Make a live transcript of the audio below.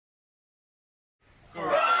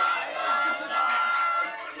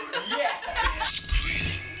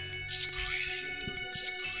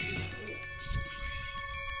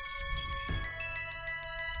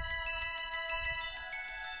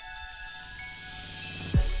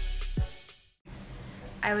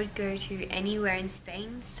I would go to anywhere in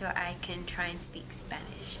Spain so I can try and speak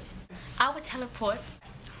Spanish. I would teleport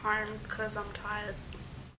home because I'm tired.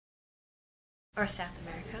 Or South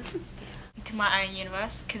America. to my own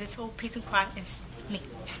universe because it's all peace and quiet and it's me,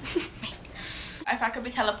 just me. If I could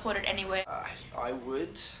be teleported anywhere, I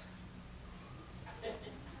would.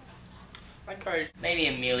 I'd go maybe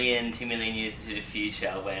 1 million, 2 million years into the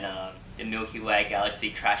future when the Milky Way galaxy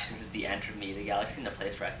crashes with the Andromeda galaxy in a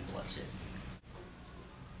place where I can watch it.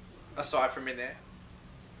 aside from in there.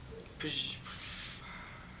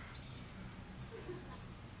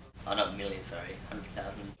 Oh, not million, sorry,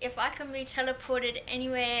 100,000. If I can be teleported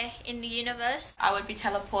anywhere in the universe, I would be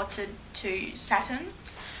teleported to Saturn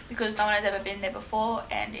because no one has ever been there before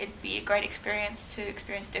and it'd be a great experience to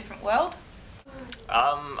experience a different world.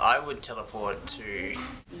 I would teleport to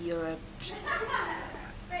Europe.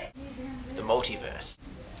 the multiverse.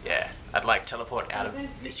 Yeah, I'd like teleport out of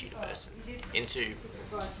this universe into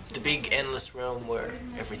the big endless realm where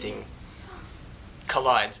everything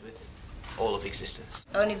collides with all of existence.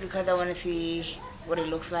 Only because I want to see what it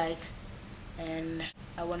looks like and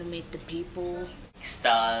I want to meet the people.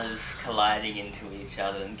 Stars colliding into each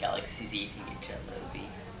other and galaxies eating each other would be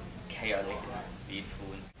chaotic and beautiful.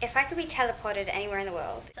 If I could be teleported anywhere in the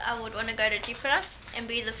world, I would want to go to Jupiter and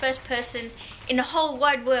be the first person in the whole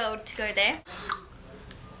wide world to go there.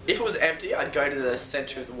 If it was empty, I'd go to the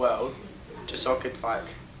centre of the world, just so I could like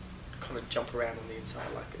kind of jump around on the inside,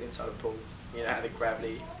 like the inside of a pool. You know how the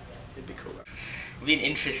gravity, it'd be cool. It'd be an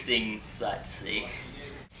interesting sight to see.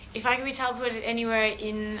 If I could be teleported anywhere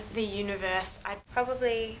in the universe, I'd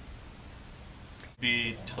probably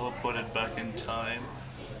be teleported back in time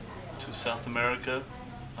to South America,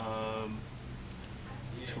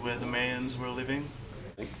 to where the Mayans were living.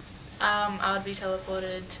 I would be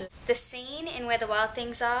teleported to the scene in Where the Wild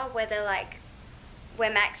Things Are, where they're like,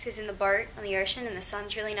 where Max is in the boat on the ocean and the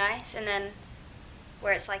sun's really nice, and then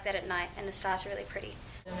where it's like that at night and the stars are really pretty.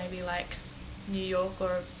 maybe like New York or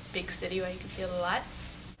a big city where you can see all the lights.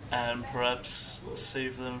 And perhaps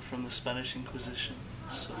save them from the Spanish Inquisition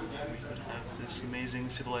so that we could have this amazing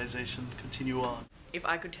civilization continue on. If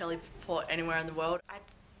I could teleport anywhere in the world, I'd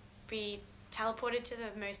be teleported to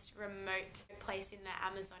the most remote place in the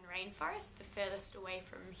Amazon rainforest, the furthest away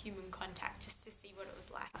from human contact, just to see what it was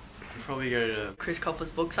like. I'd probably go to Chris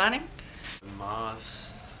Coffer's book signing.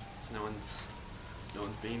 Mars, 'cause no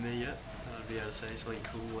one's been there yet. I'd be able to say something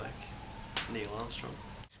cool like Neil Armstrong.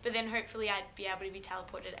 But then hopefully I'd be able to be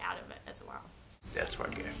teleported out of it as well. That's where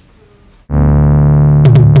I'd go.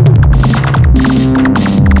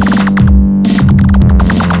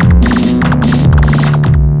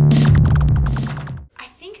 I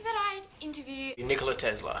think that I'd interview Nikola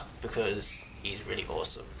Tesla, because he's really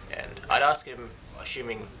awesome. And I'd ask him,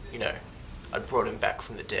 assuming, you know, I'd brought him back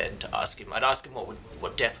from the dead to ask him. I'd ask him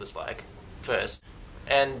what death was like first.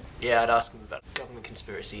 And yeah, I'd ask him about government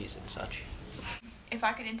conspiracies and such. If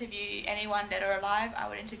I could interview anyone dead or alive, I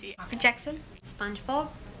would interview Michael Jackson, SpongeBob,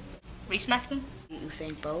 Reese Maston,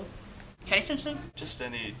 Usain Bolt, Cody Simpson, Just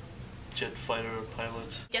any jet fighter or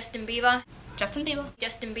pilot. Justin Bieber, Justin Bieber,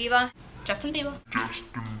 Justin Bieber, Justin Bieber,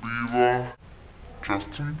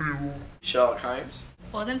 Justin Bieber. Sherlock Holmes.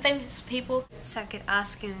 all them famous people. So I could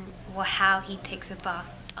ask him how he takes a bath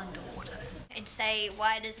underwater. and say,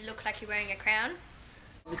 why does it look like you're wearing a crown?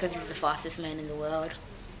 because he's the fastest man in the world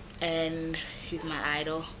and he's my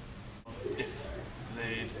idol. If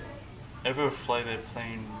they'd ever fly their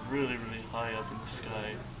plane really, really high up in the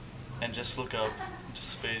sky and just look up into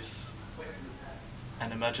space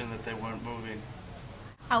and imagine that they weren't moving.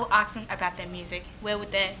 I will ask them about their music. Where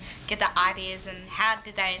would they get the ideas and how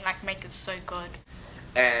did they make it so good?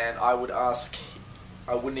 And I would ask,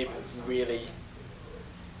 I wouldn't even really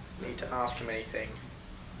need to ask him anything.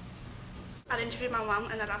 I'd interview my mum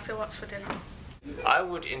and I'd ask her what's for dinner. I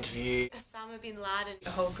would interview Osama bin Laden, A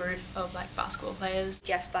whole group of basketball players.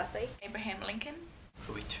 Jeff Buckley, Abraham Lincoln,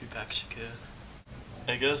 Probably Tupac Shakur.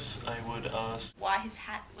 I guess I would ask why his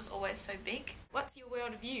hat was always so big. what's your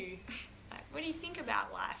world view? What do you think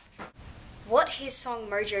about life? what his song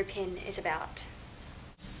Mojo Pin is about.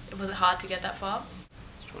 Was it hard to get that far?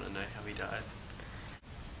 Just want to know how he died.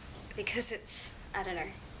 Because it's, I don't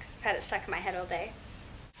know, because I've had it stuck in my head all day.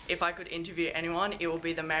 If I could interview anyone, it would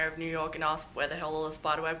be the mayor of New York and ask where the hell all the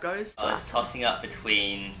spiderweb goes. I was tossing up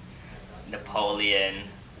between Napoleon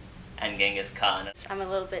and Genghis Khan. I'm a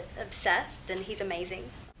little bit obsessed and he's amazing.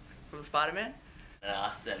 From Spider-Man? And I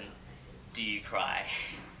asked them, do you cry?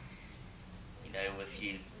 You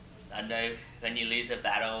know, I know when you lose a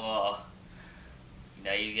battle or,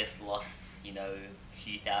 you just lost, a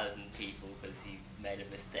few thousand people because you've made a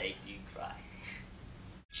mistake, do you cry?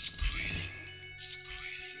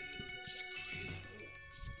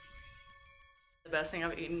 The best thing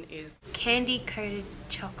I've eaten is candy coated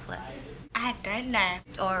chocolate. I don't know.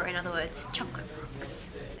 Or in other words, chocolate rocks.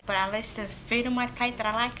 But at least there's food on my plate that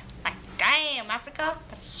I like. Like, damn, Africa,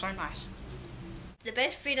 that's so nice. The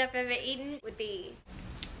best food I've ever eaten would be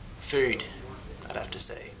Food, I'd have to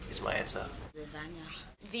say, is my answer. Lasagna.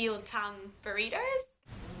 Veal tongue burritos.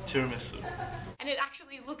 Tiramisu. And it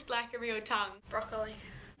actually looked like a real tongue. Broccoli.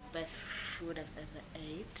 Best food I've ever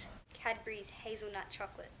ate. Cadbury's hazelnut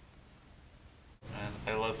chocolate.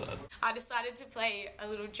 And I love that. I decided to play a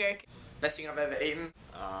little joke. Best thing I've ever eaten?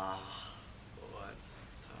 It's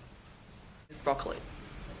tough. is broccoli.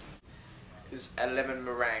 Is a lemon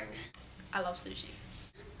meringue I love sushi.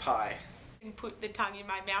 pie. And put the tongue in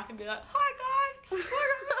my mouth and be like, hi guys, look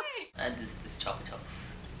at me. And this Choco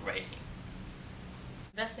Chops rating.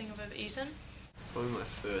 Best thing I've ever eaten? Probably my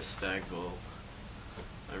first bag ball.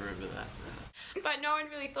 I remember that. But no one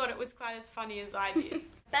really thought it was quite as funny as I did.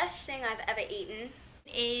 Best thing I've ever eaten.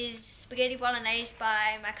 is spaghetti bolognese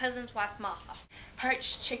by my cousin's wife Martha.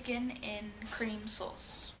 Poached chicken in cream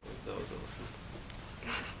sauce. That was awesome.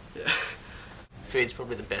 Yeah. Food's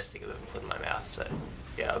probably the best thing I've ever put in my mouth, so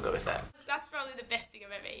yeah, I'll go with that. That's probably the best thing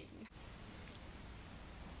I've ever eaten.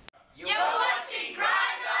 You're watching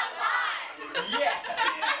GRINDonline! Yeah!